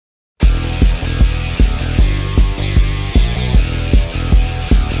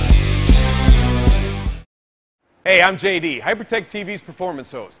Hey, I'm JD, Hypertech TV's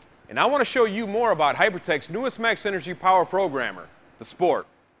performance host, and I want to show you more about Hypertech's newest Max Energy power programmer, the Sport.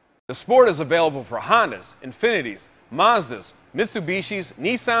 The Sport is available for Hondas, Infinitis, Mazdas, Mitsubishis,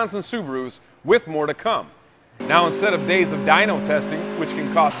 Nissans, and Subarus, with more to come. Now, instead of days of dyno testing, which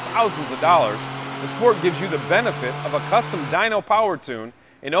can cost thousands of dollars, the Sport gives you the benefit of a custom dyno power tune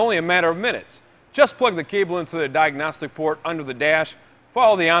in only a matter of minutes. Just plug the cable into the diagnostic port under the dash,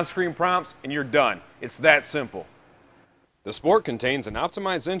 follow the on-screen prompts, and you're done. It's that simple. The Sport contains an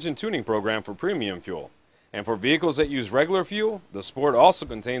optimized engine tuning program for premium fuel. And for vehicles that use regular fuel, the Sport also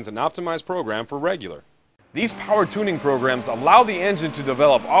contains an optimized program for regular. These power tuning programs allow the engine to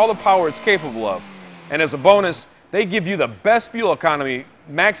develop all the power it's capable of. And as a bonus, they give you the best fuel economy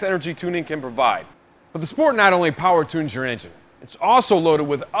Max Energy tuning can provide. But the Sport not only power tunes your engine, it's also loaded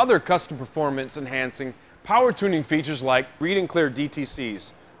with other custom performance enhancing power tuning features like read and clear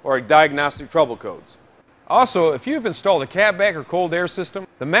DTCs or diagnostic trouble codes. Also, if you've installed a catback or cold air system,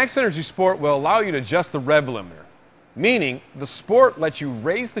 the Max Energy Sport will allow you to adjust the rev limiter, meaning the Sport lets you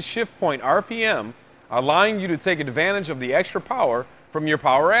raise the shift point RPM, allowing you to take advantage of the extra power from your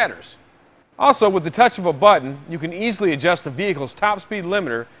power adders. Also, with the touch of a button, you can easily adjust the vehicle's top speed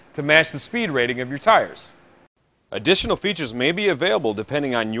limiter to match the speed rating of your tires. Additional features may be available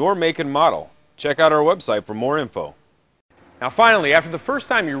depending on your make and model. Check out our website for more info. Now finally, after the first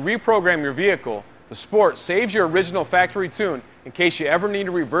time you reprogram your vehicle, the Sport saves your original factory tune in case you ever need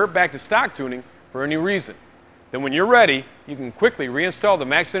to revert back to stock tuning for any reason. Then when you're ready, you can quickly reinstall the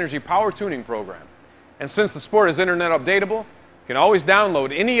Max Energy Power Tuning program. And since the Sport is internet updatable, you can always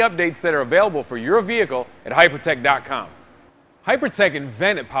download any updates that are available for your vehicle at Hypertech.com. Hypertech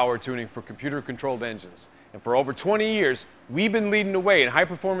invented power tuning for computer-controlled engines. And for over 20 years, we've been leading the way in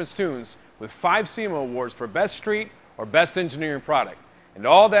high-performance tunes with 5 SEMA awards for Best Street or Best Engineering Product. And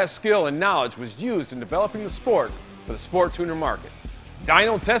all that skill and knowledge was used in developing the Sport for the sport tuner market.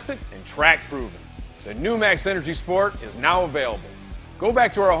 Dyno tested and track proven. The new Max Energy Sport is now available. Go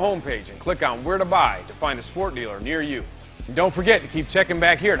back to our homepage and click on Where to Buy to find a Sport dealer near you. And don't forget to keep checking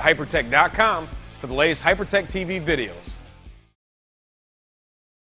back here at Hypertech.com for the latest Hypertech TV videos.